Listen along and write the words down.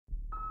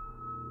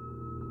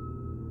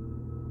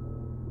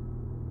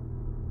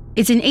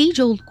It's an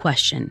age-old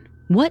question.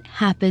 What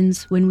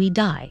happens when we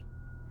die?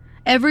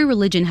 Every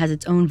religion has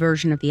its own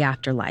version of the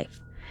afterlife.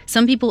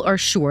 Some people are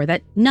sure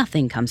that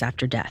nothing comes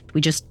after death.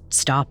 We just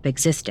stop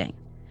existing.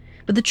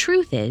 But the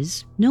truth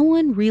is, no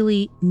one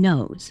really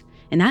knows,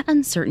 and that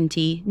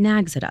uncertainty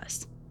nags at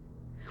us.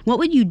 What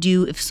would you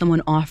do if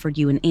someone offered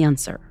you an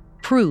answer?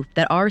 Proof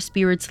that our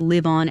spirits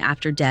live on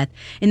after death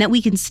and that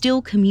we can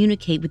still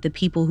communicate with the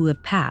people who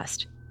have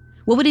passed?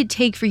 What would it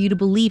take for you to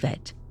believe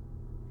it?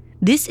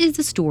 This is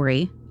the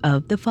story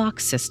of the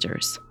Fox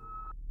sisters.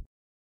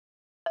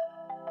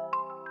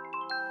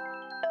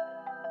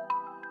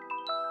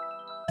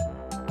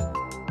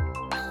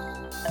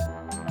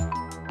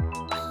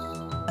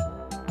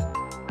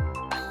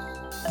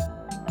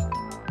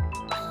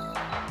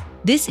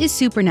 This is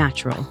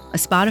Supernatural, a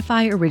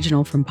Spotify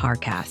original from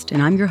Parcast,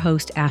 and I'm your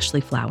host, Ashley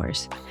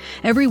Flowers.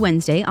 Every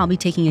Wednesday, I'll be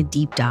taking a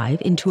deep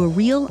dive into a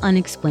real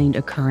unexplained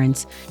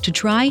occurrence to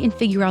try and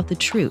figure out the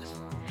truth.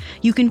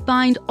 You can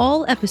find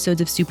all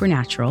episodes of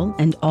Supernatural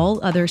and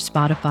all other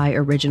Spotify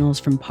originals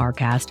from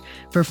Parcast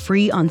for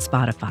free on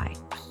Spotify.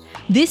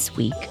 This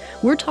week,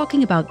 we're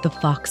talking about the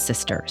Fox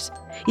sisters.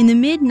 In the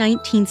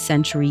mid-19th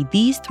century,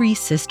 these three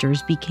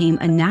sisters became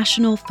a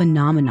national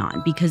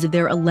phenomenon because of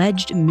their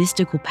alleged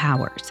mystical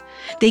powers.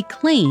 They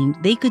claimed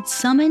they could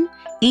summon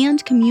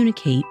and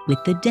communicate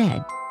with the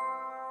dead.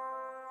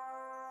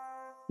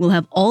 We'll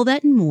have all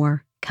that and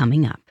more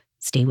coming up.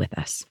 Stay with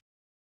us.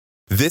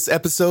 This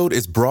episode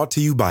is brought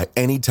to you by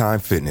Anytime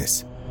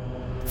Fitness.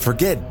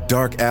 Forget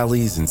dark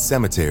alleys and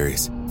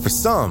cemeteries. For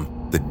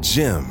some, the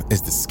gym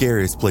is the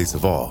scariest place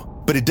of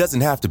all, but it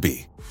doesn't have to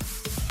be.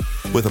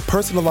 With a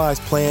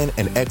personalized plan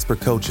and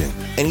expert coaching,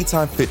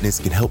 Anytime Fitness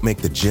can help make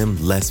the gym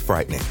less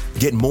frightening.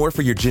 Get more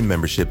for your gym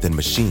membership than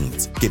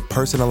machines. Get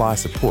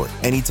personalized support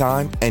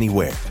anytime,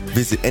 anywhere.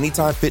 Visit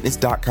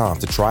AnytimeFitness.com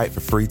to try it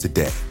for free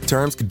today.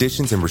 Terms,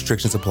 conditions, and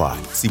restrictions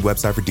apply. See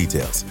website for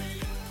details.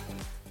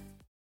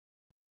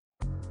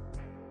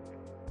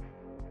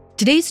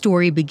 Today's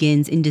story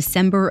begins in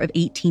December of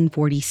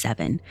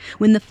 1847,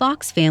 when the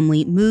Fox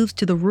family moves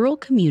to the rural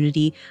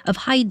community of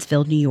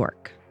Hydesville, New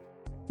York.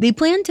 They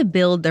plan to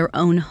build their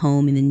own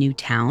home in the new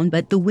town,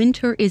 but the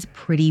winter is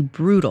pretty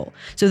brutal,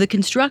 so the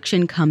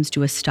construction comes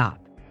to a stop.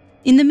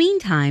 In the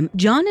meantime,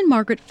 John and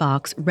Margaret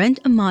Fox rent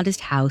a modest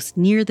house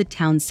near the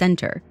town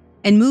center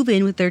and move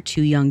in with their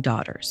two young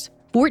daughters,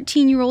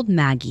 14-year-old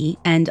Maggie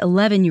and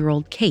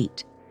 11-year-old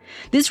Kate.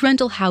 This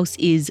rental house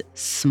is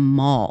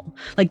small.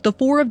 Like, the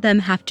four of them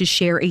have to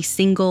share a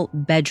single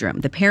bedroom.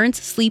 The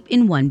parents sleep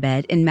in one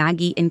bed and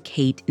Maggie and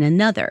Kate in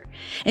another.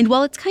 And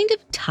while it's kind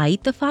of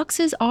tight, the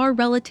Foxes are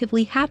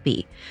relatively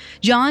happy.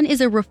 John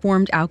is a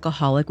reformed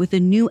alcoholic with a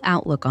new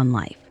outlook on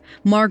life.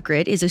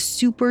 Margaret is a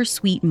super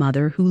sweet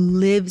mother who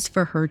lives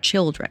for her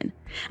children.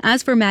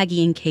 As for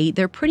Maggie and Kate,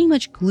 they're pretty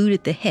much glued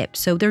at the hip,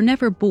 so they're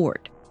never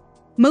bored.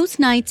 Most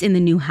nights in the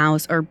new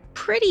house are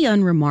pretty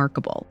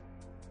unremarkable.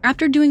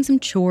 After doing some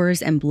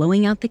chores and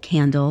blowing out the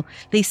candle,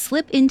 they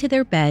slip into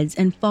their beds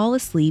and fall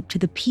asleep to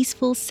the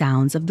peaceful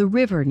sounds of the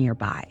river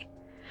nearby.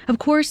 Of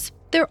course,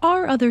 there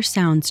are other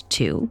sounds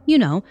too,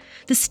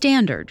 the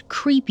standard,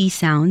 creepy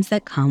sounds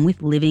that come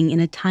with living in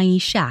a tiny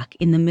shack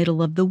in the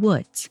middle of the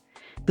woods.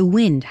 The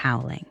wind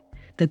howling,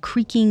 the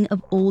creaking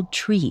of old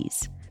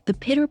trees, the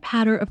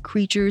pitter-patter of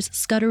creatures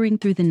scuttering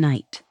through the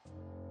night.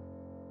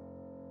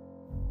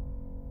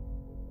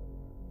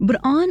 But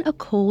on a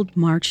cold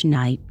March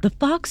night, the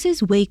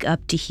Foxes wake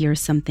up to hear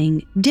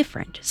something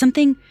different,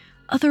 something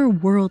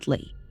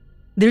otherworldly.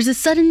 There's a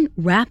sudden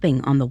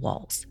rapping on the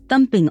walls,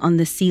 thumping on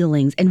the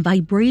ceilings, and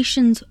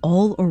vibrations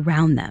all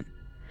around them.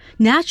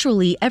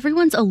 Naturally,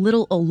 everyone's a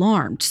little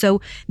alarmed, so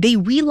they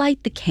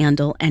relight the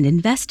candle and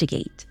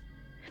investigate.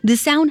 The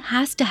sound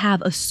has to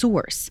have a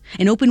source: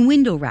 an open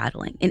window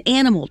rattling, an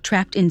animal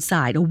trapped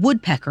inside, a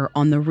woodpecker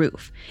on the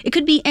roof. It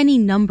could be any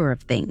number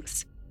of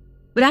things.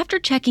 But after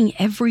checking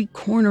every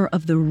corner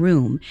of the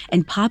room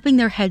and popping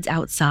their heads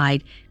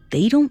outside,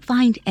 they don't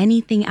find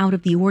anything out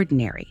of the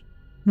ordinary.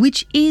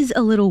 Which is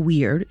a little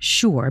weird,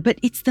 sure, but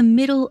it's the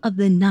middle of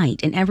the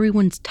night and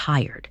everyone's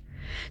tired.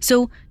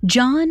 So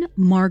John,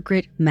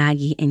 Margaret,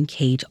 Maggie, and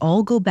Kate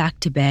all go back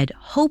to bed,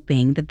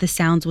 hoping that the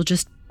sounds will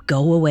just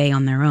go away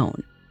on their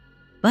own.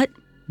 But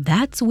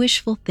that's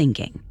wishful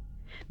thinking.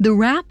 The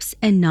raps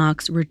and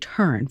knocks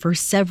return for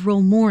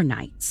several more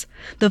nights.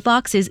 The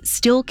Foxes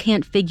still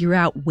can't figure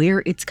out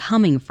where it's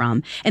coming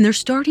from, and they're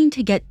starting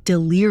to get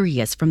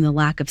delirious from the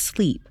lack of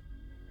sleep.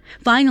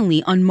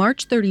 Finally, on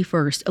March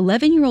 31st,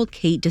 11-year-old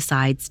Kate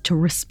decides to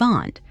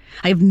respond.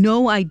 I have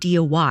no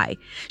idea why.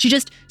 She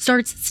just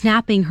starts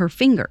snapping her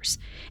fingers,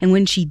 and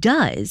when she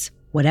does,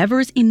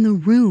 whatever's in the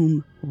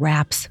room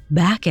raps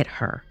back at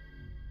her.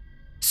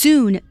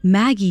 Soon,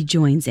 Maggie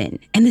joins in,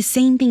 and the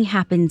same thing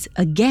happens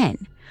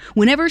again.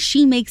 Whenever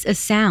she makes a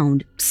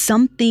sound,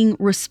 something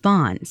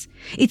responds.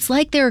 It's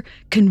like they're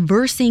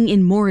conversing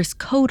in Morse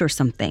code or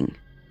something.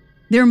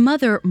 Their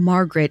mother,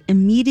 Margaret,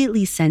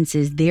 immediately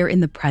senses they're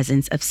in the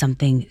presence of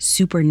something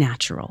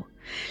supernatural.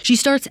 She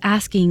starts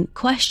asking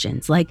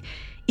questions like,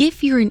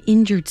 if you're an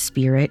injured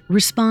spirit,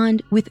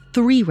 respond with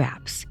 3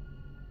 raps.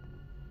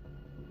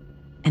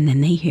 And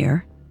then they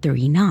hear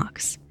 3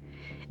 knocks.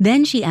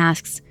 Then she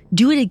asks,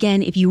 "Do it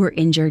again if you were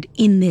injured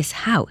in this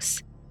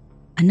house."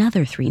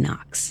 Another 3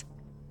 knocks.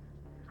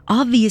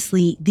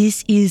 Obviously,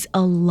 this is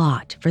a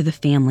lot for the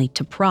family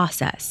to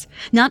process.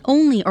 Not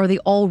only are they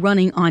all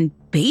running on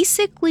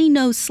basically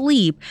no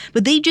sleep,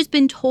 but they've just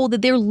been told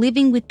that they're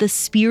living with the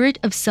spirit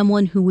of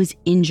someone who was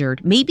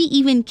injured, maybe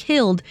even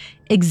killed,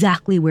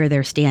 exactly where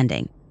they're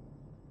standing.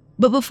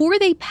 But before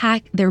they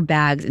pack their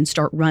bags and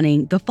start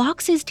running, the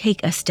Foxes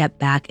take a step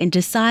back and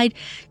decide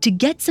to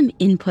get some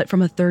input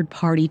from a third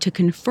party to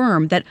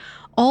confirm that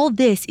all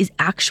this is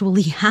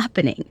actually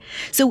happening.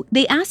 So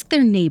they ask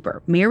their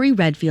neighbor, Mary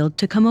Redfield,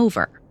 to come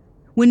over.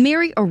 When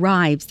Mary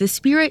arrives, the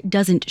spirit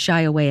doesn't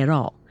shy away at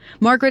all.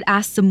 Margaret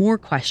asks some more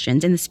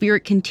questions, and the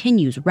spirit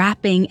continues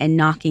rapping and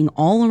knocking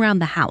all around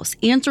the house,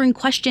 answering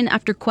question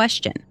after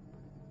question.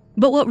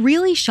 But what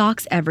really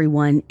shocks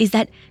everyone is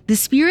that the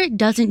spirit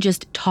doesn't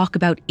just talk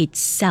about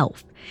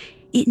itself.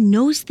 It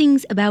knows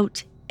things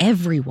about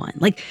everyone,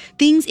 like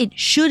things it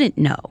shouldn't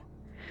know.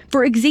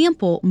 For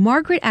example,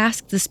 Margaret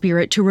asks the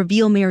spirit to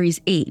reveal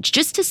Mary's age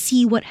just to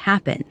see what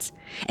happens.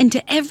 And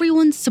to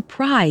everyone's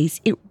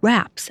surprise, it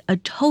raps a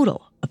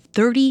total of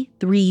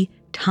 33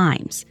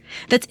 times.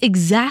 That's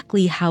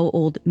exactly how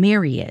old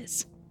Mary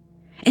is.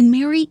 And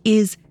Mary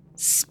is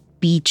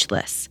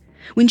speechless.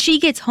 When she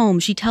gets home,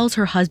 she tells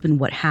her husband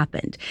what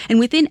happened. And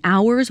within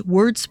hours,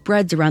 word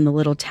spreads around the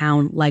little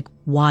town like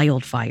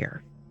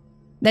wildfire.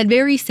 That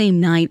very same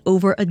night,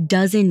 over a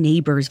dozen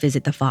neighbors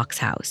visit the Fox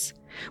house.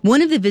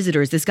 One of the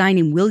visitors, this guy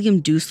named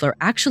William Dusler,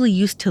 actually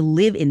used to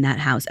live in that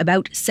house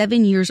about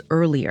 7 years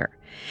earlier.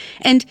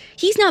 And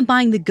he's not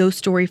buying the ghost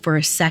story for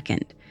a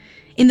second.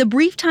 In the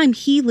brief time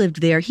he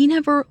lived there, he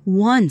never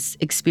once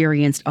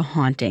experienced a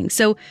haunting.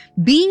 So,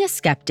 being a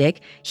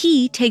skeptic,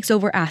 he takes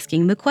over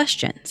asking the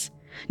questions.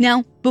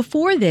 Now,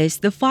 before this,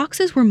 the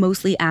Foxes were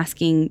mostly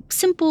asking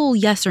simple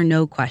yes or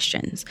no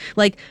questions,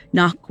 like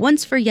knock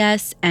once for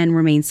yes and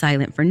remain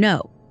silent for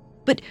no.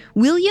 But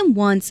William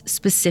wants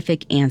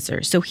specific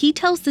answers, so he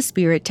tells the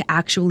spirit to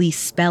actually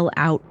spell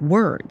out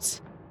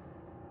words.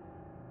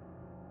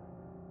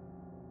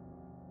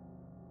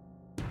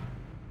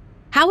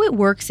 How it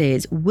works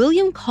is,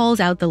 William calls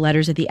out the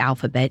letters of the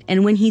alphabet,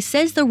 and when he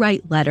says the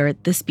right letter,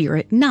 the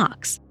spirit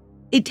knocks.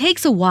 It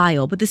takes a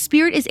while, but the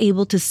spirit is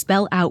able to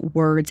spell out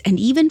words and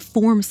even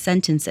form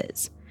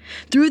sentences.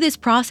 Through this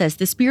process,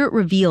 the spirit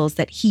reveals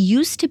that he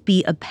used to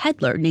be a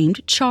peddler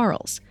named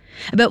Charles.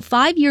 About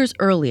 5 years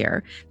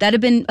earlier, that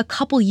had been a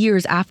couple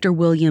years after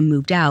William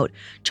moved out,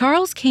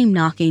 Charles came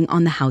knocking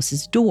on the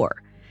house's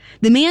door.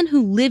 The man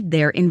who lived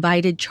there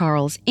invited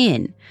Charles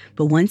in,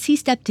 but once he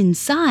stepped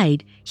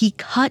inside, he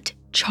cut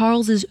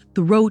Charles's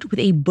throat with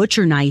a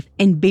butcher knife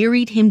and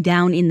buried him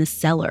down in the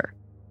cellar.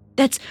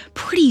 That's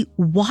pretty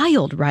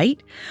wild,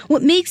 right?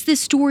 What makes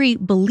this story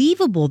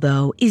believable,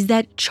 though, is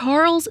that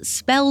Charles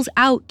spells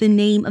out the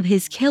name of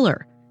his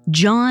killer,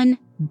 John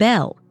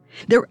Bell.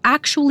 There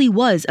actually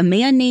was a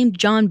man named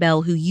John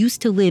Bell who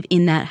used to live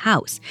in that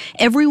house.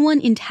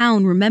 Everyone in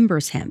town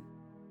remembers him.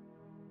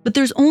 But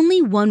there's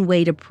only one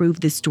way to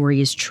prove this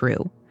story is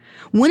true.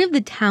 One of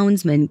the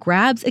townsmen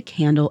grabs a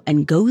candle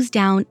and goes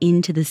down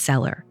into the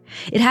cellar.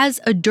 It has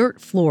a dirt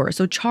floor,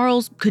 so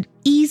Charles could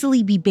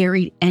easily be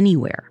buried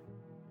anywhere.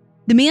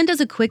 The man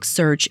does a quick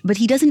search, but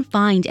he doesn't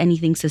find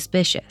anything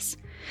suspicious.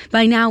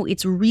 By now,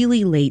 it's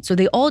really late, so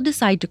they all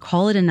decide to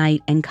call it a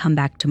night and come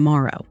back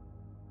tomorrow.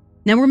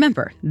 Now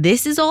remember,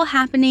 this is all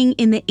happening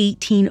in the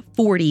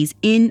 1840s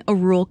in a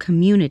rural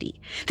community.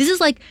 This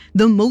is like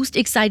the most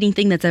exciting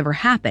thing that's ever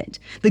happened.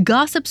 The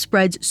gossip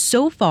spreads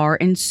so far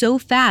and so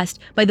fast,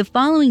 by the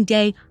following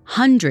day,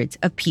 hundreds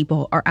of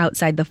people are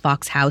outside the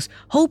Fox house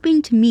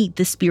hoping to meet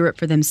the spirit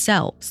for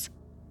themselves.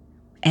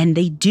 And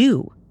they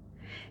do.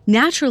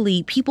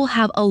 Naturally, people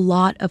have a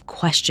lot of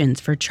questions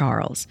for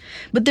Charles,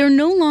 but they're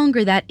no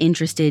longer that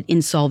interested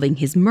in solving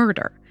his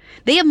murder.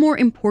 They have more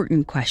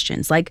important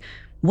questions like,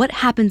 what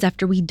happens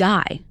after we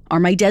die? Are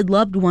my dead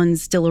loved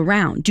ones still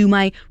around? Do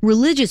my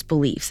religious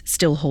beliefs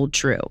still hold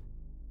true?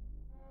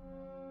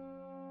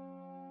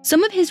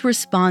 Some of his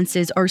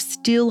responses are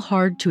still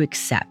hard to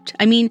accept.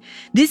 I mean,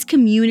 this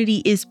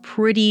community is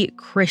pretty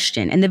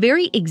Christian, and the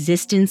very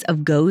existence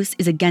of ghosts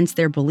is against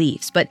their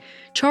beliefs, but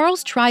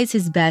Charles tries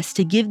his best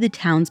to give the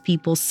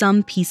townspeople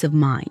some peace of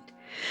mind.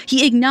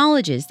 He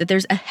acknowledges that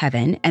there's a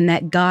heaven and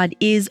that God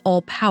is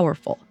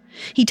all-powerful.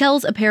 He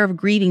tells a pair of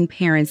grieving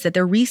parents that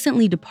their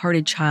recently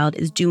departed child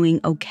is doing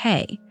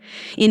okay.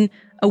 In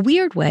a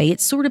weird way,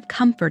 it's sort of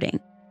comforting.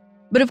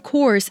 But of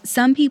course,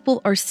 some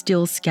people are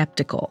still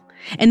skeptical.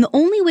 And the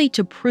only way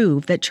to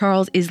prove that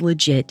Charles is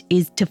legit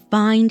is to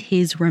find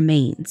his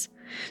remains.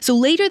 So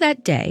later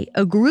that day,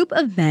 a group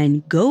of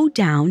men go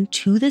down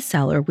to the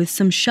cellar with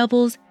some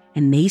shovels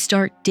and they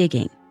start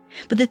digging.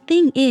 But the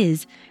thing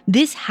is,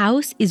 this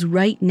house is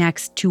right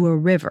next to a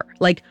river,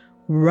 like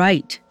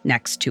right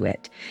next to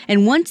it.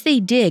 And once they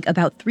dig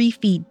about 3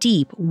 feet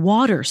deep,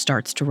 water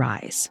starts to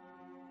rise.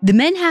 The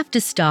men have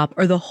to stop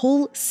or the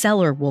whole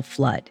cellar will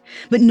flood,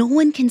 but no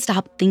one can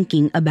stop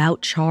thinking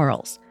about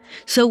Charles.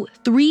 So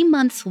 3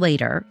 months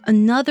later,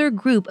 another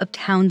group of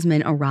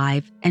townsmen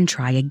arrive and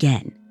try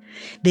again.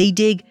 They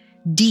dig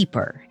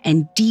deeper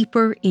and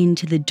deeper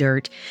into the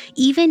dirt,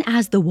 even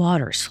as the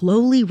water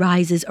slowly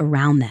rises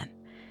around them.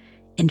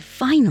 And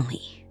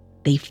finally,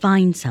 they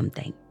find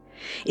something.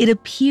 It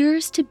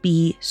appears to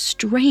be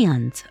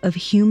strands of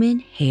human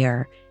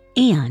hair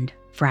and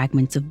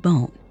fragments of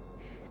bone.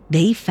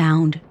 They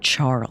found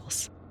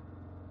Charles.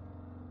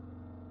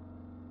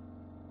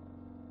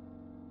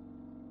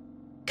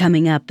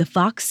 Coming up, the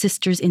Fox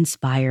sisters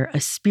inspire a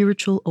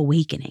spiritual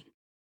awakening.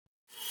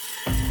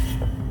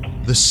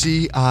 The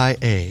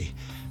CIA.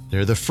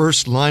 They're the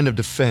first line of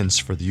defense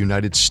for the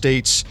United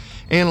States,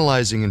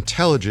 analyzing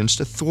intelligence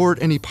to thwart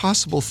any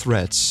possible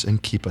threats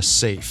and keep us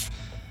safe.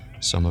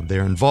 Some of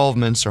their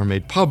involvements are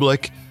made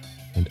public,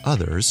 and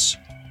others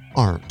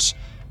aren't.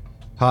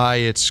 Hi,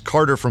 it's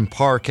Carter from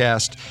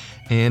Parcast,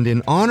 and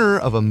in honor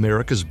of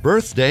America's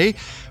birthday,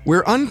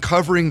 we're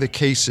uncovering the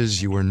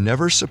cases you were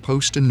never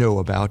supposed to know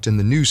about in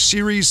the new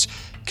series,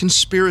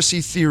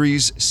 Conspiracy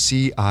Theories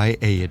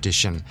CIA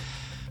Edition.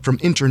 From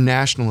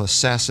international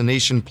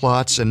assassination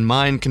plots and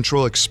mind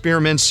control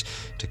experiments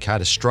to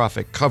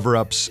catastrophic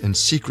cover-ups and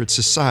secret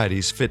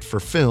societies fit for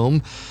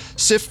film,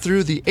 sift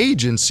through the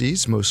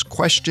agency's most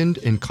questioned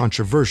and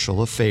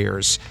controversial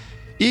affairs.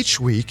 Each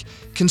week,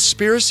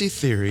 Conspiracy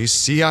Theories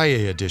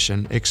CIA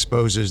Edition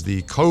exposes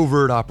the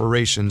covert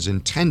operations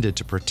intended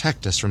to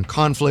protect us from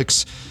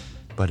conflicts,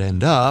 but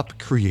end up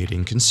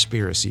creating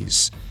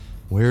conspiracies.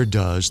 Where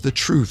does the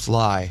truth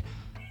lie?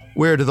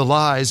 Where do the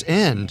lies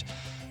end?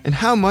 And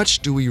how much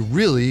do we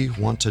really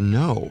want to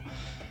know?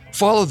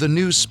 Follow the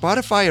new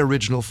Spotify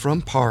original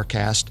from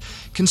Parcast,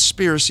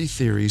 Conspiracy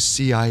Theories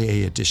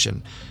CIA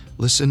Edition.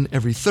 Listen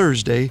every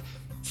Thursday,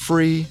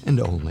 free and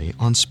only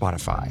on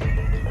Spotify.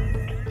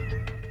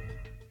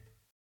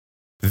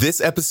 This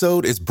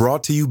episode is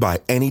brought to you by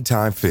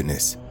Anytime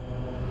Fitness.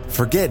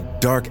 Forget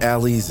dark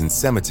alleys and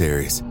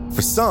cemeteries.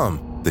 For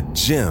some, the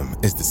gym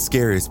is the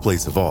scariest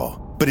place of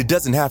all, but it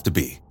doesn't have to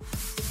be.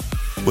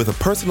 With a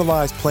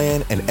personalized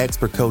plan and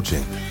expert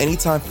coaching,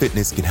 Anytime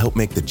Fitness can help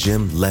make the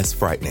gym less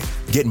frightening.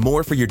 Get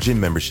more for your gym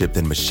membership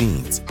than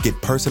machines. Get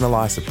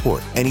personalized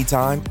support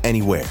anytime,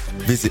 anywhere.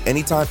 Visit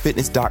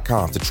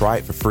AnytimeFitness.com to try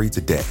it for free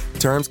today.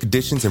 Terms,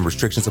 conditions, and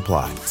restrictions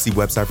apply. See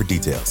website for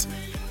details.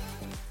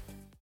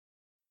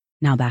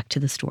 Now back to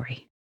the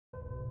story.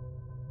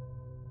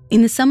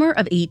 In the summer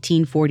of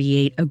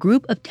 1848, a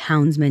group of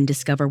townsmen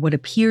discover what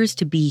appears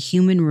to be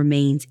human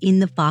remains in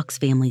the Fox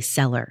family's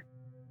cellar.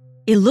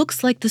 It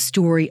looks like the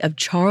story of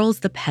Charles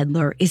the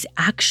peddler is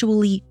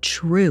actually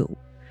true.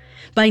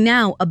 By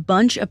now, a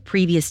bunch of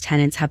previous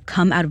tenants have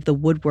come out of the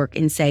woodwork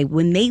and say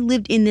when they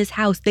lived in this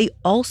house, they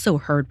also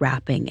heard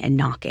rapping and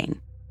knocking.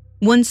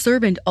 One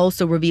servant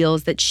also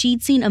reveals that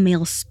she'd seen a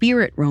male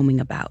spirit roaming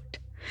about.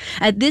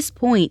 At this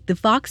point, the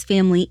Fox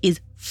family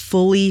is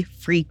fully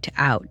freaked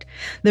out.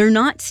 They're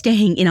not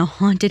staying in a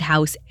haunted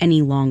house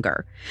any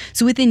longer.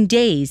 So within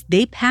days,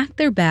 they pack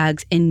their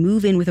bags and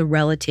move in with a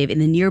relative in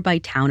the nearby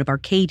town of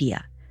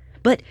Arcadia.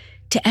 But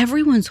to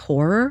everyone's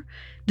horror,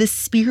 the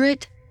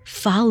spirit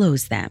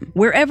follows them.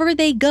 Wherever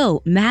they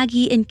go,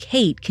 Maggie and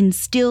Kate can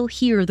still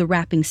hear the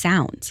rapping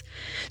sounds.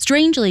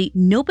 Strangely,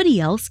 nobody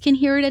else can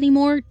hear it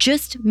anymore,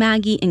 just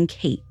Maggie and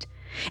Kate.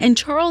 And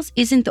Charles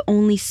isn't the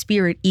only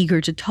spirit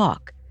eager to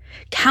talk.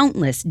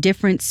 Countless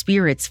different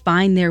spirits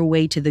find their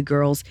way to the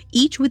girls,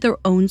 each with their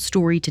own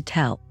story to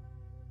tell.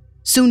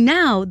 So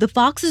now the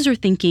Foxes are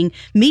thinking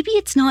maybe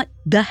it's not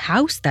the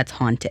house that's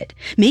haunted.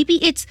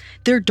 Maybe it's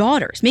their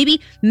daughters. Maybe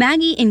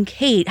Maggie and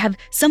Kate have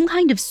some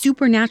kind of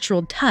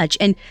supernatural touch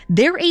and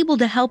they're able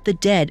to help the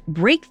dead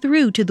break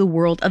through to the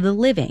world of the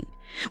living.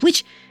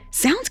 Which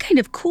sounds kind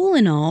of cool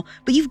and all,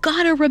 but you've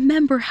got to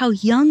remember how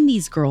young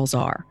these girls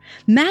are.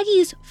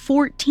 Maggie's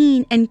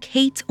 14 and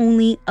Kate's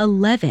only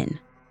 11.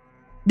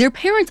 Their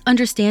parents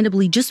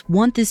understandably just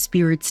want the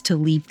spirits to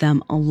leave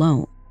them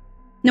alone.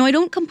 Now, I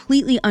don't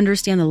completely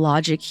understand the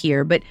logic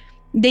here, but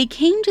they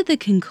came to the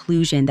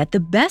conclusion that the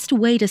best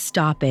way to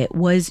stop it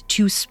was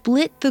to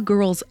split the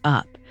girls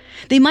up.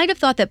 They might have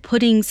thought that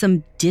putting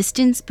some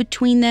distance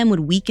between them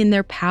would weaken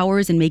their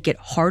powers and make it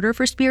harder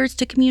for spirits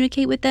to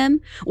communicate with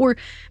them. Or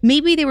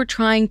maybe they were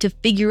trying to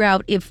figure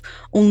out if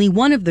only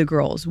one of the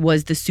girls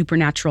was the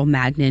supernatural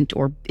magnet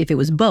or if it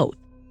was both.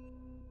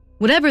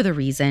 Whatever the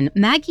reason,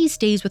 Maggie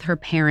stays with her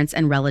parents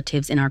and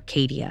relatives in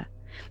Arcadia.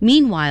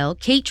 Meanwhile,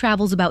 Kate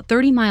travels about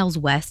 30 miles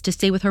west to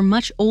stay with her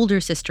much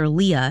older sister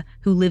Leah,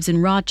 who lives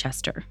in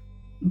Rochester.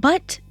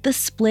 But the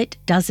split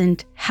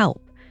doesn't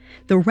help.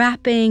 The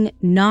rapping,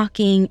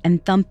 knocking,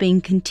 and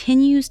thumping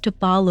continues to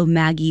follow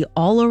Maggie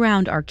all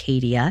around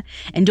Arcadia,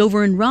 and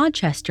over in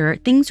Rochester,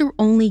 things are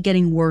only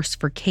getting worse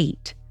for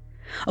Kate.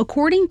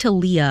 According to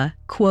Leah,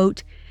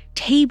 quote,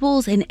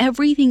 "Tables and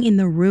everything in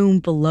the room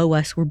below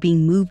us were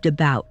being moved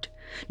about.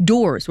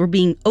 Doors were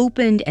being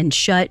opened and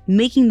shut,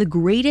 making the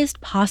greatest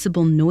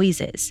possible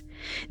noises.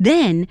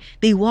 Then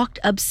they walked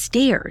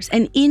upstairs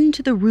and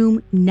into the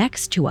room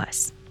next to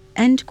us."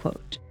 End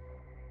quote.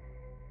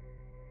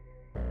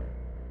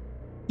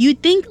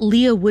 You'd think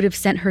Leah would have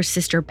sent her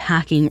sister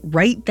packing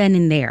right then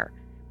and there,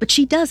 but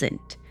she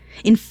doesn't.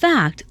 In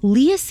fact,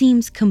 Leah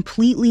seems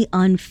completely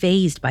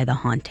unfazed by the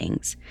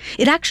hauntings.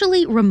 It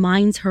actually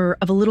reminds her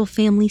of a little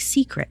family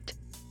secret.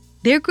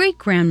 Their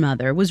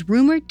great-grandmother was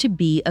rumored to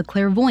be a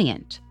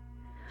clairvoyant.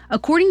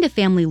 According to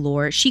family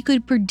lore, she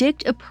could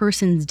predict a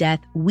person's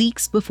death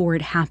weeks before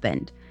it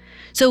happened.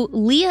 So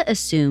Leah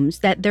assumes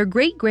that their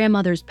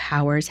great-grandmother's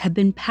powers have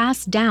been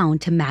passed down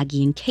to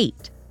Maggie and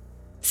Kate.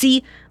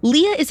 See,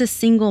 Leah is a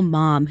single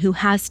mom who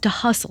has to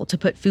hustle to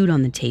put food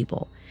on the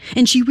table.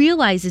 And she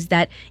realizes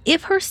that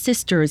if her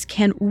sisters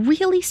can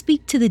really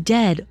speak to the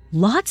dead,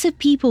 lots of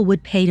people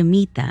would pay to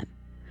meet them.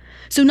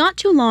 So not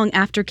too long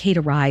after Kate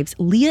arrives,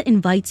 Leah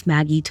invites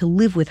Maggie to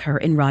live with her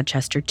in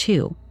Rochester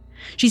too.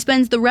 She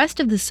spends the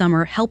rest of the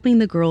summer helping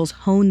the girls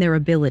hone their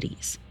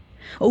abilities.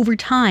 Over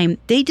time,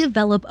 they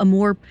develop a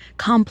more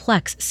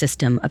complex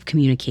system of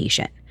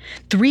communication.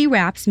 3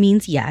 raps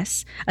means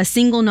yes, a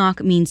single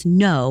knock means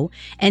no,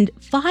 and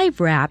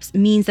 5 raps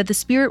means that the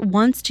spirit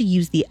wants to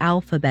use the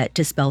alphabet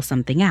to spell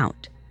something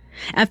out.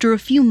 After a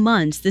few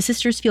months, the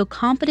sisters feel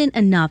competent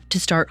enough to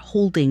start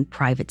holding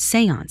private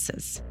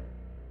seances.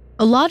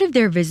 A lot of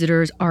their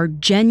visitors are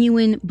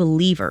genuine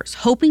believers,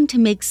 hoping to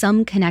make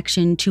some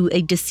connection to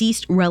a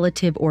deceased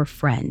relative or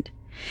friend.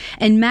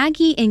 And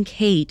Maggie and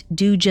Kate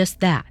do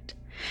just that.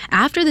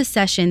 After the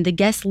session, the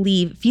guests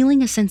leave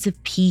feeling a sense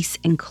of peace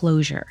and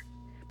closure.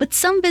 But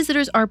some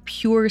visitors are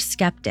pure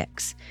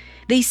skeptics.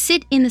 They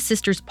sit in the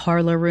sisters'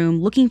 parlor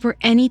room looking for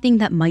anything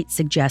that might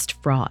suggest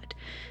fraud.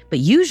 But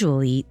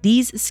usually,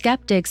 these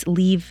skeptics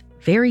leave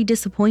very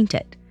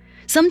disappointed.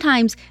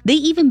 Sometimes, they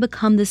even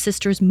become the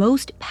sisters'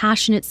 most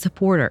passionate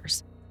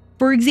supporters.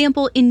 For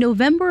example, in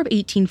November of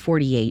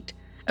 1848,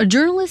 a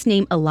journalist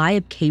named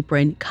Eliab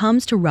Capron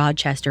comes to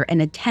Rochester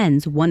and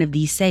attends one of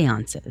these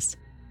seances.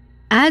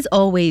 As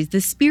always, the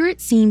spirit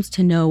seems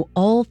to know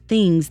all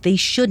things they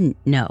shouldn't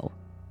know.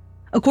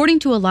 According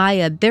to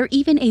Eliab, they're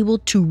even able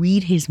to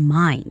read his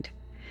mind.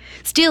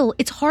 Still,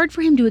 it's hard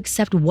for him to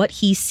accept what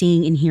he's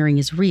seeing and hearing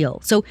is real,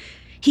 so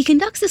he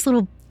conducts this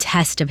little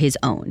test of his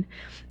own.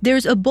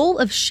 There's a bowl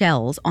of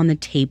shells on the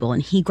table,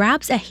 and he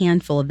grabs a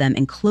handful of them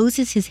and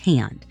closes his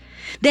hand.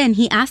 Then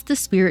he asks the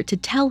spirit to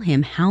tell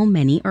him how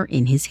many are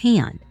in his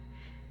hand.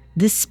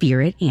 The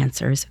spirit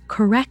answers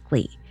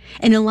correctly,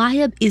 and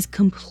Eliab is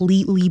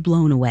completely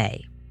blown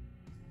away.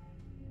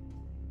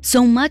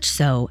 So much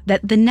so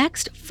that the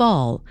next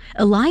fall,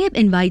 Eliab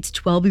invites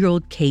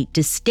 12-year-old Kate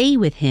to stay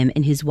with him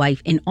and his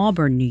wife in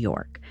Auburn, New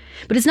York.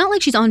 But it's not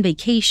like she's on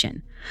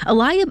vacation.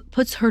 Eliab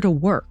puts her to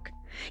work.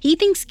 He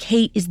thinks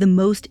Kate is the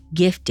most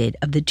gifted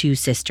of the 2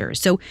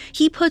 sisters, so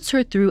he puts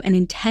her through an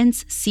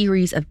intense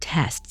series of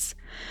tests.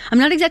 I'm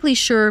not exactly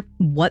sure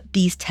what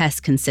these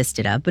tests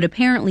consisted of, but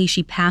apparently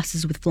she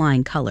passes with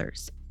flying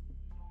colors.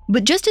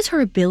 But just as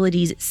her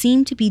abilities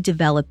seem to be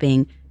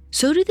developing,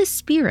 so do the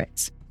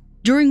spirits.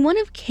 During one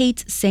of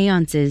Kate's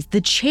seances,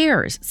 the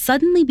chairs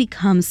suddenly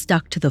become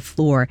stuck to the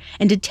floor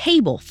and a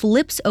table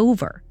flips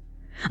over.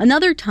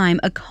 Another time,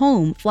 a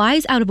comb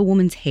flies out of a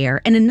woman's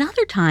hair, and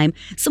another time,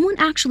 someone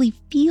actually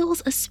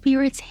feels a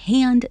spirit's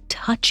hand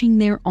touching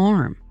their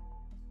arm.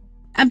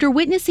 After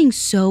witnessing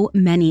so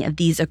many of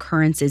these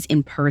occurrences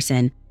in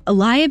person,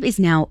 Eliab is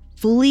now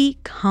fully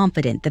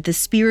confident that the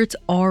spirits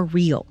are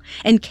real,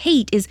 and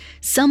Kate is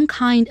some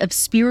kind of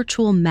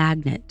spiritual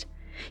magnet.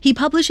 He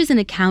publishes an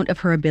account of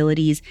her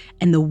abilities,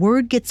 and the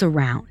word gets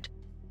around.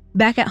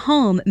 Back at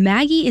home,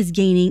 Maggie is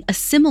gaining a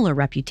similar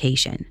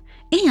reputation,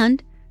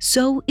 and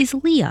so is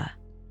Leah.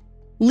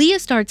 Leah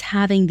starts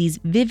having these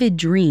vivid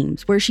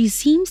dreams where she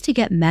seems to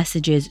get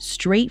messages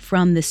straight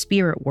from the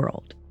spirit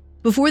world.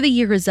 Before the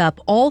year is up,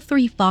 all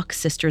 3 Fox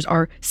sisters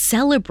are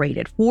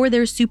celebrated for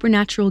their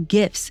supernatural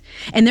gifts,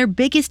 and their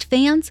biggest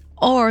fans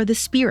are the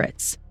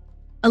spirits.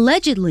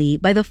 Allegedly,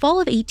 by the fall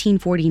of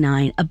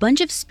 1849, a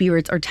bunch of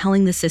spirits are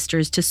telling the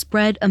sisters to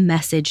spread a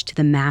message to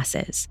the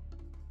masses.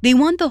 They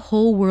want the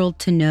whole world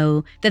to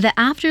know that the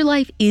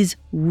afterlife is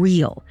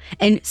real,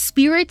 and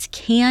spirits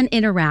can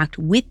interact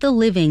with the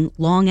living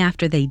long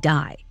after they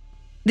die.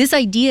 This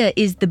idea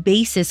is the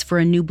basis for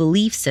a new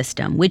belief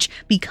system, which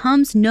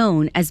becomes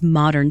known as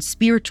modern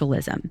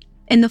spiritualism,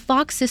 and the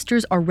Fox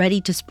sisters are ready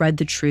to spread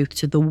the truth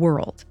to the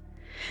world.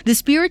 The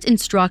spirits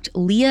instruct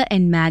Leah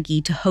and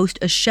Maggie to host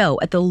a show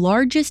at the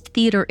largest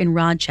theater in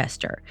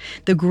Rochester,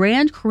 the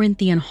Grand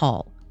Corinthian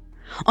Hall.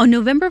 On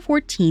November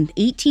 14,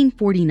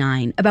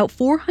 1849, about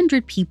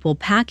 400 people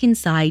pack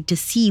inside to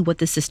see what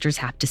the sisters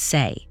have to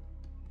say.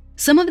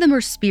 Some of them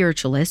are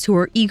spiritualists who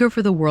are eager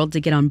for the world to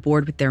get on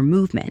board with their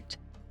movement.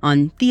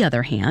 On the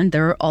other hand,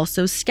 there are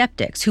also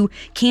skeptics who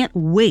can't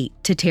wait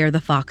to tear the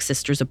Fox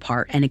sisters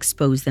apart and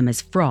expose them as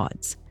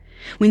frauds.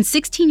 When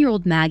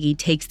 16-year-old Maggie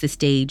takes the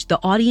stage, the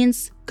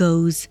audience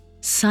goes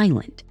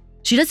silent.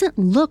 She doesn't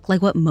look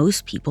like what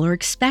most people are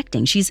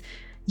expecting. She's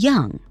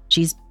young,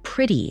 she's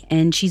pretty,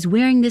 and she's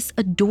wearing this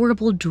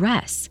adorable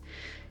dress.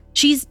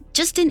 She's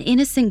just an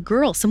innocent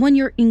girl, someone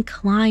you're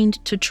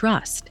inclined to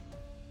trust.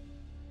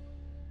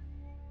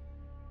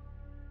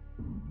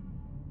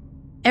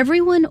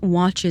 Everyone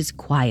watches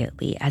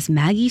quietly as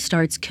Maggie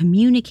starts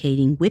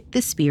communicating with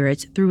the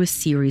spirits through a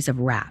series of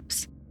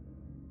raps.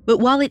 But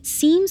while it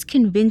seems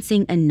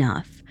convincing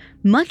enough,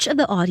 much of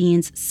the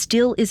audience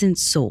still isn't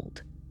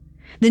sold.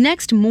 The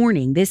next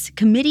morning, this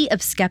committee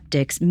of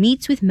skeptics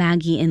meets with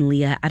Maggie and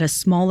Leah at a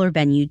smaller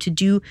venue to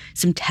do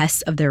some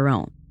tests of their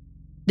own.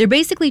 They're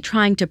basically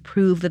trying to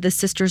prove that the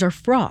sisters are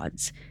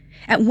frauds.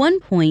 At one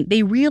point,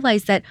 they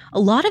realize that a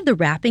lot of the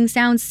rapping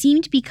sounds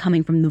seem to be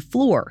coming from the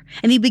floor,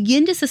 and they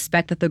begin to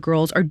suspect that the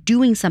girls are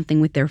doing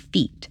something with their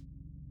feet.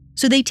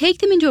 So they take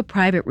them into a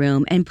private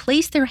room and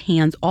place their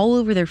hands all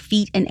over their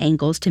feet and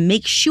ankles to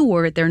make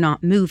sure they're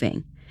not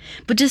moving.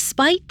 But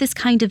despite this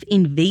kind of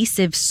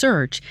invasive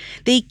search,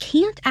 they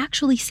can't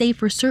actually say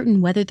for certain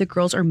whether the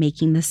girls are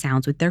making the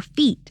sounds with their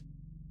feet.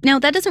 Now,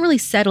 that doesn't really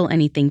settle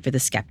anything for the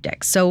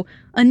skeptics, so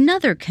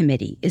another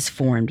committee is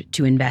formed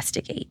to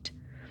investigate.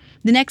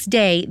 The next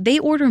day, they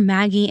order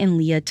Maggie and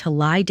Leah to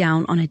lie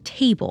down on a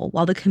table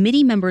while the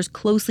committee members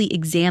closely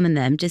examine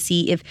them to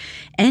see if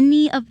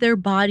any of their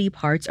body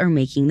parts are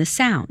making the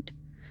sound.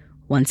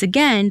 Once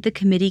again, the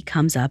committee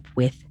comes up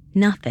with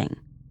nothing.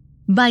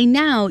 By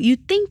now,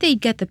 you'd think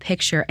they'd get the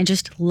picture and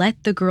just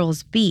let the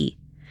girls be.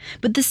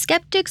 But the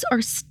skeptics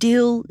are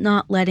still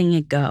not letting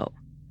it go.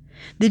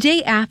 The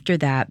day after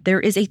that,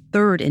 there is a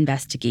third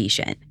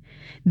investigation.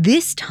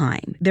 This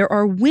time, there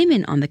are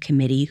women on the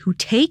committee who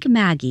take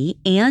Maggie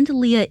and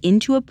Leah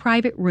into a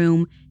private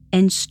room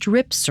and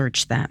strip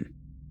search them.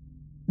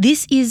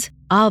 This is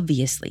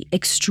obviously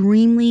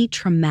extremely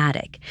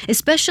traumatic,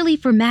 especially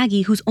for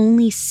Maggie, who's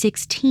only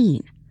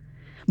 16.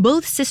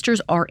 Both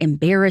sisters are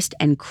embarrassed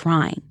and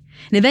crying.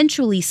 And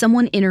eventually,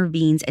 someone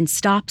intervenes and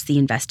stops the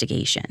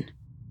investigation.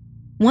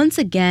 Once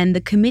again, the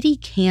committee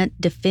can't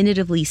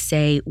definitively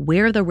say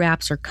where the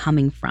raps are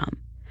coming from.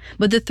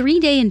 But the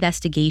 3-day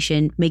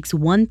investigation makes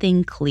one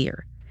thing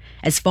clear.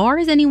 As far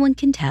as anyone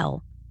can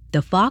tell,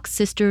 the Fox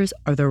sisters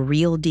are the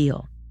real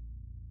deal.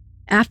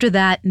 After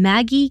that,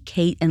 Maggie,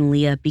 Kate, and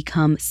Leah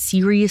become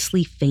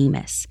seriously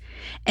famous.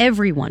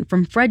 Everyone,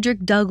 from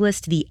Frederick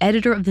Douglass to the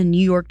editor of the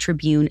New York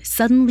Tribune,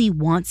 suddenly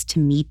wants to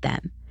meet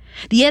them.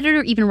 The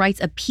editor even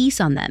writes a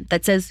piece on them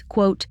that says,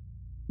 quote,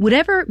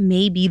 "Whatever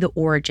may be the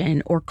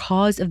origin or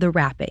cause of the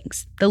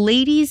rappings, the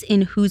ladies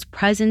in whose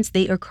presence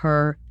they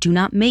occur do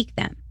not make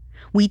them.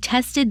 We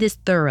tested this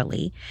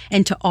thoroughly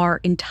and to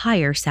our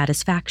entire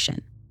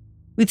satisfaction."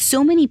 With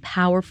so many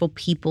powerful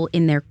people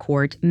in their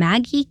court,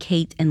 Maggie,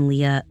 Kate, and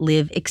Leah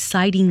live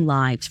exciting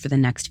lives for the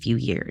next few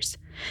years.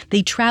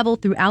 They travel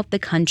throughout the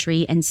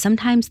country and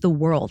sometimes the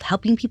world,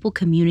 helping people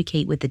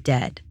communicate with the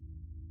dead.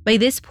 By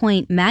this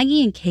point,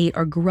 Maggie and Kate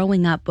are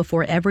growing up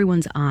before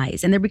everyone's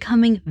eyes, and they're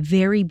becoming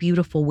very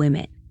beautiful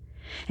women.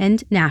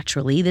 And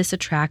naturally, this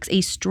attracts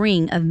a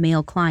string of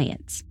male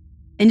clients.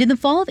 And in the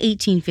fall of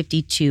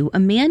 1852, a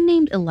man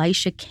named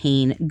Elisha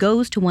Kane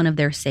goes to one of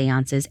their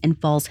seances and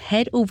falls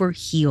head over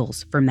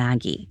heels for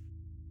Maggie.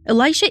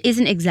 Elisha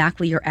isn't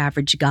exactly your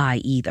average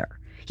guy either.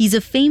 He's a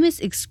famous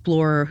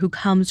explorer who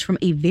comes from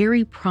a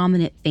very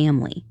prominent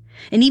family.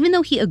 And even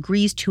though he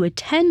agrees to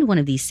attend one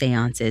of these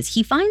seances,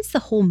 he finds the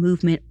whole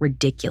movement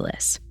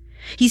ridiculous.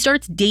 He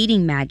starts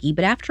dating Maggie,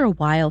 but after a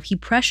while, he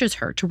pressures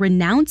her to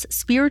renounce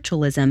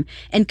spiritualism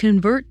and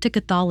convert to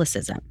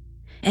Catholicism.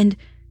 And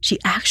she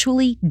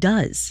actually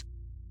does.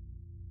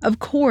 Of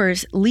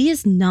course,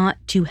 Leah's not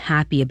too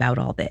happy about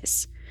all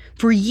this.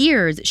 For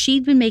years,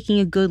 she'd been making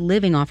a good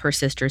living off her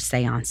sister's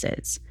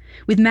seances.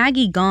 With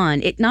Maggie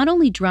gone, it not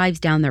only drives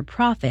down their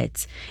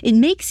profits, it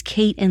makes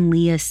Kate and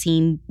Leah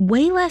seem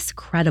way less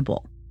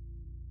credible.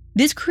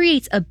 This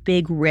creates a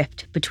big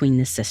rift between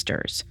the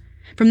sisters.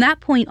 From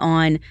that point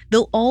on,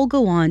 they'll all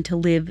go on to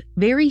live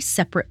very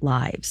separate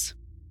lives.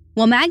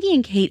 While Maggie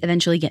and Kate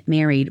eventually get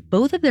married,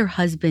 both of their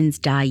husbands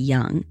die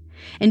young.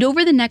 And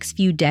over the next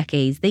few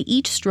decades, they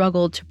each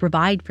struggled to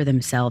provide for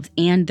themselves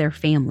and their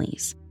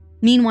families.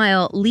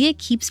 Meanwhile, Leah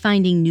keeps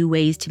finding new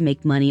ways to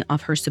make money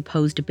off her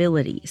supposed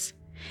abilities.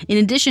 In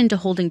addition to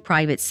holding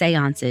private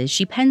seances,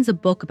 she pens a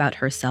book about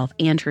herself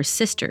and her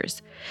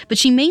sisters, but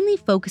she mainly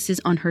focuses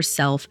on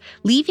herself,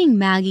 leaving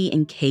Maggie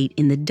and Kate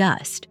in the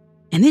dust.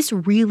 And this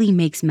really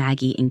makes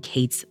Maggie and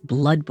Kate's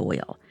blood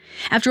boil.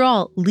 After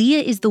all,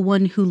 Leah is the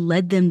one who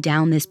led them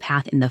down this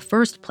path in the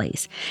first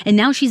place, and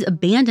now she's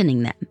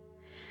abandoning them.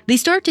 They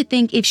start to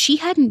think if she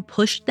hadn't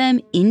pushed them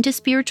into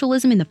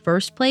spiritualism in the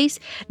first place,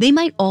 they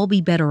might all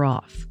be better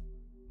off.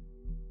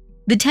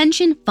 The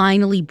tension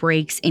finally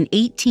breaks in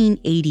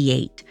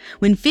 1888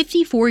 when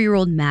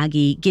 54-year-old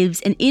Maggie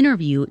gives an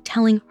interview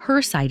telling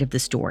her side of the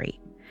story.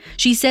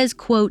 She says,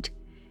 quote,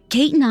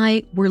 "Kate and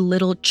I were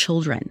little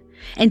children,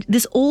 and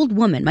this old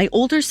woman, my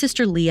older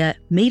sister Leah,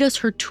 made us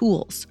her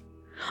tools.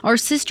 Our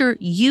sister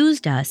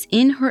used us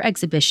in her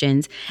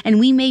exhibitions, and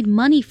we made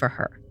money for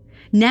her.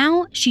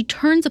 Now she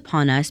turns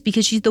upon us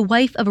because she's the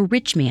wife of a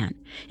rich man,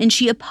 and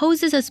she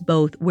opposes us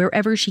both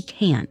wherever she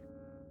can."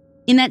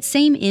 In that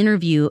same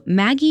interview,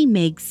 Maggie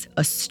makes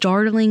a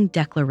startling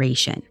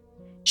declaration.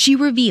 She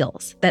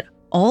reveals that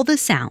all the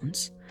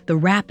sounds, the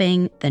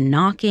rapping, the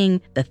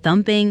knocking, the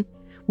thumping,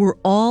 were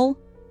all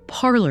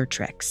parlor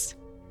tricks.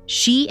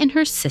 she and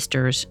her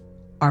sisters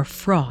are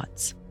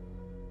frauds.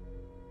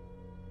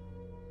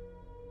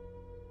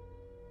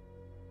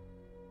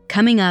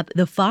 Coming up,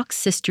 the Fox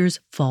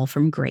sisters fall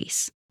from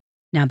grace.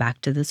 Now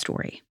back to the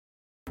story.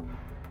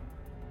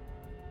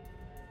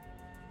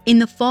 In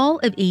the fall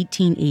of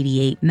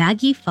 1888,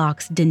 Maggie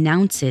Fox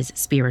denounces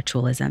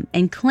spiritualism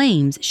and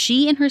claims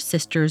she and her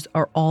sisters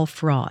are all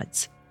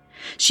frauds.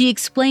 She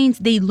explains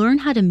they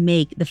learned how to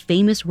make the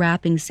famous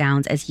rapping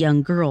sounds as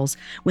young girls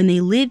when they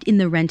lived in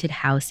the rented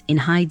house in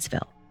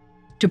Hydesville.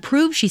 To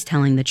prove she's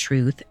telling the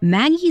truth,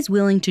 Maggie's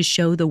willing to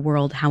show the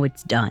world how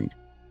it's done.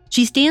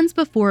 She stands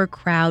before a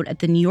crowd at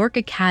the New York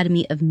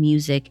Academy of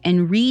Music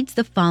and reads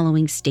the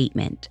following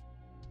statement.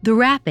 The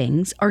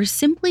rappings are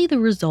simply the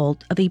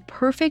result of a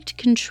perfect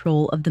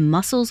control of the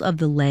muscles of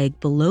the leg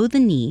below the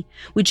knee,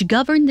 which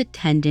govern the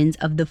tendons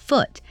of the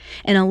foot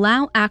and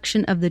allow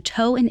action of the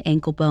toe and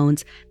ankle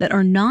bones that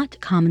are not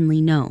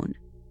commonly known.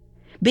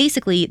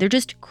 Basically, they're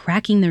just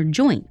cracking their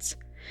joints.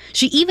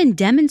 She even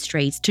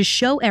demonstrates to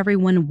show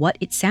everyone what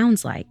it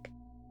sounds like.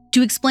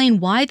 To explain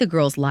why the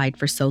girls lied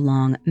for so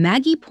long,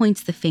 Maggie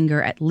points the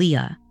finger at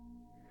Leah.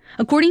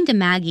 According to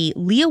Maggie,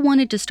 Leah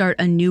wanted to start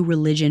a new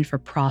religion for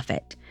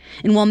profit.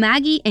 And while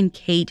Maggie and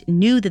Kate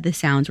knew that the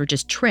sounds were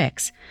just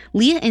tricks,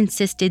 Leah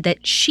insisted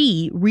that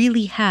she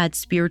really had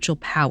spiritual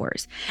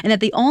powers and that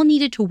they all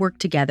needed to work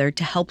together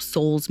to help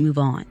souls move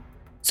on.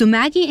 So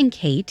Maggie and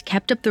Kate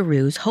kept up the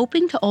ruse,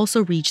 hoping to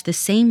also reach the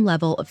same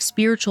level of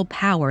spiritual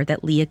power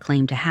that Leah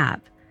claimed to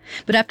have.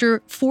 But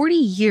after 40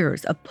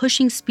 years of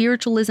pushing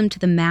spiritualism to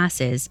the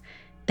masses,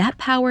 that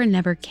power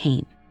never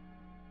came.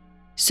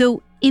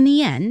 So in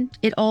the end,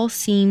 it all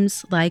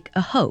seems like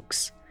a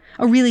hoax.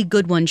 A really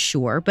good one,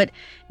 sure, but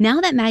now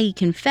that Maggie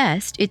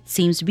confessed, it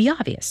seems to be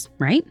obvious,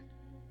 right?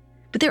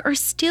 But there are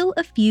still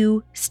a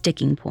few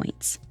sticking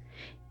points.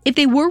 If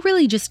they were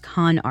really just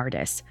con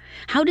artists,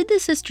 how did the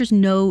sisters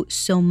know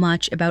so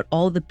much about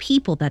all the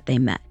people that they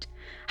met?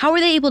 How were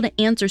they able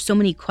to answer so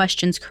many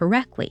questions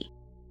correctly?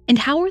 And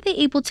how were they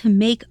able to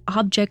make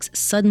objects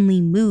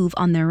suddenly move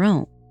on their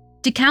own?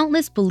 To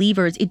countless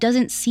believers, it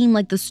doesn't seem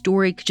like the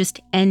story could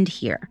just end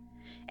here.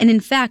 And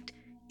in fact,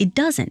 it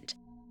doesn't.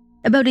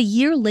 About a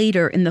year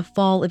later, in the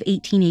fall of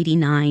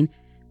 1889,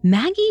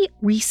 Maggie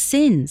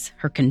rescinds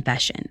her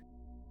confession.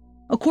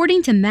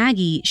 According to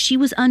Maggie, she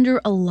was under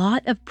a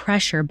lot of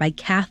pressure by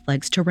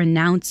Catholics to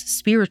renounce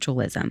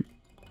spiritualism.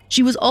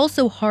 She was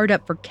also hard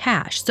up for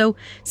cash, so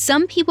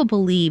some people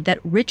believe that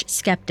rich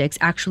skeptics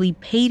actually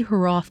paid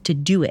her off to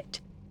do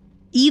it.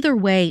 Either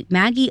way,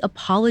 Maggie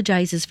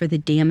apologizes for the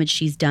damage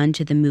she's done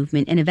to the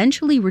movement and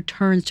eventually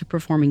returns to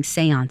performing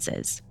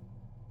seances.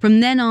 From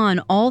then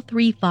on, all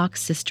three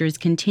Fox sisters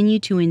continue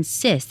to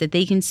insist that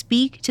they can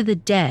speak to the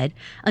dead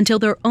until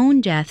their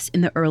own deaths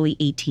in the early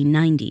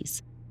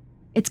 1890s.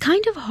 It's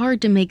kind of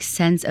hard to make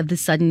sense of the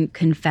sudden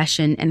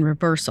confession and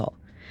reversal,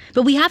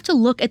 but we have to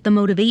look at the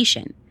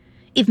motivation.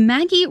 If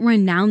Maggie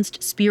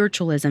renounced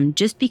spiritualism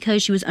just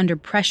because she was under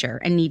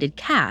pressure and needed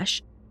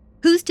cash,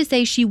 who's to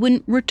say she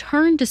wouldn't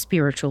return to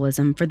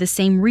spiritualism for the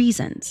same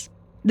reasons?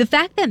 The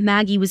fact that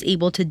Maggie was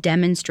able to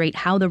demonstrate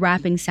how the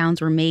rapping sounds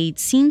were made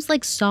seems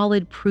like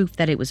solid proof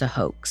that it was a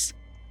hoax.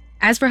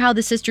 As for how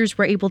the sisters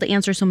were able to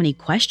answer so many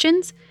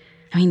questions,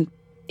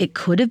 it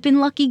could have been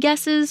lucky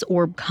guesses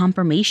or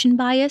confirmation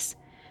bias.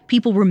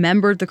 People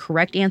remembered the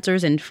correct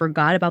answers and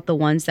forgot about the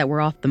ones that were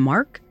off the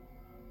mark.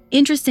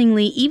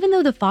 Interestingly, even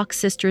though the Fox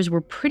sisters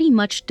were pretty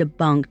much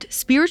debunked,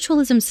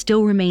 spiritualism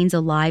still remains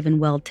alive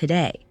and well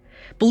today.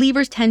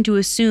 Believers tend to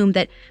assume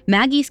that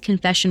Maggie's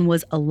confession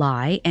was a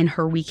lie and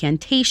her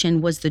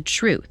recantation was the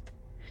truth.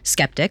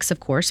 Skeptics, of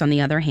course, on the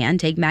other hand,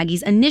 take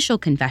Maggie's initial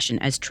confession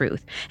as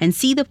truth and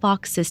see the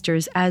Fox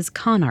sisters as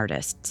con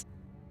artists.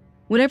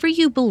 Whatever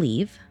you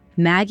believe,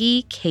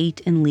 Maggie,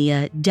 Kate, and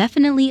Leah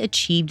definitely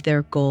achieved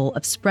their goal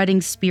of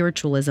spreading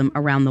spiritualism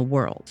around the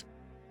world.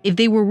 If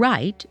they were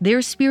right,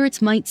 their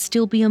spirits might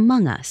still be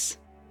among us.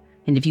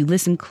 And if you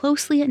listen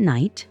closely at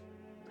night,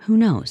 who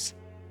knows?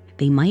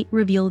 They might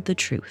reveal the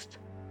truth.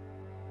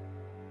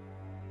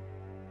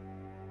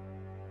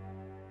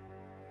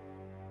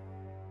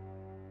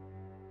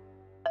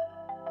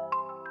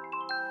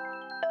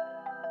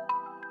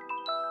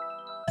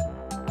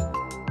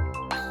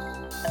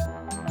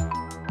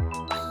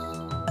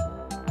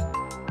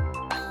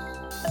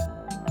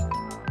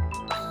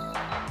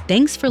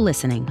 Thanks for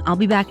listening. I'll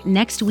be back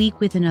next week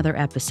with another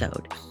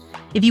episode.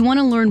 If you want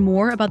to learn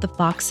more about the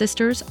Fox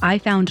sisters, I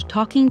found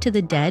Talking to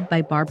the Dead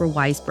by Barbara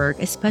Weisberg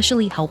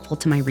especially helpful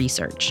to my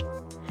research.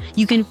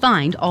 You can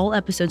find all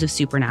episodes of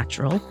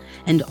Supernatural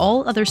and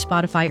all other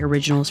Spotify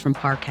originals from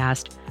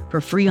Parcast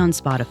for free on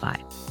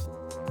Spotify.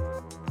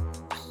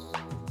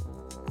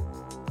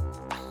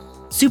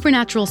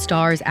 Supernatural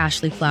stars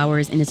Ashley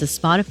Flowers and is a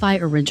Spotify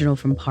original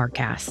from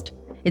Parcast.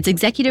 It's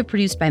executive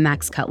produced by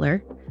Max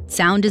Cutler,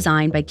 sound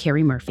designed by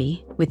Carrie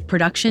Murphy, with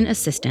production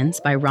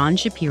assistance by Ron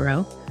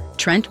Shapiro,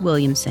 Trent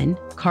Williamson,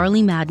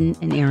 Carly Madden,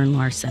 and Aaron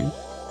Larson.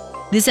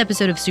 This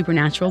episode of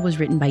Supernatural was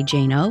written by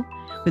Jane O,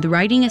 with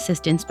writing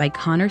assistance by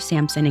Connor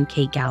Sampson and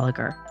Kate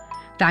Gallagher,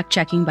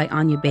 fact-checking by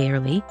Anya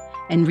Bayerly,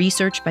 and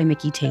research by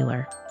Mickey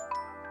Taylor.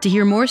 To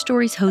hear more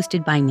stories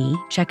hosted by me,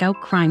 check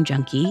out Crime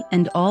Junkie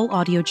and all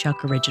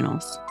AudioChuck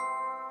originals.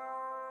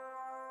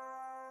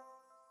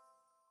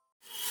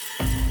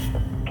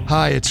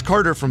 Hi, it's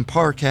Carter from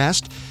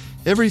Parcast.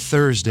 Every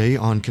Thursday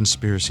on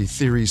Conspiracy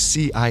Theories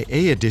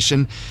CIA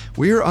Edition,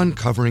 we're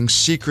uncovering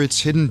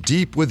secrets hidden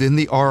deep within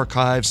the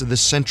archives of the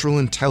Central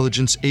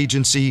Intelligence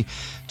Agency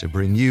to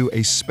bring you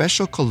a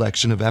special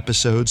collection of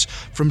episodes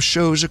from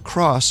shows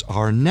across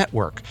our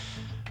network.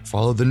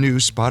 Follow the new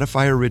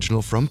Spotify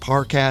original from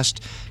Parcast,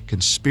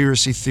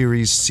 Conspiracy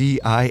Theories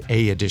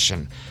CIA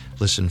Edition.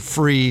 Listen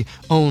free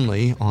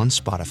only on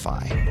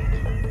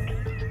Spotify.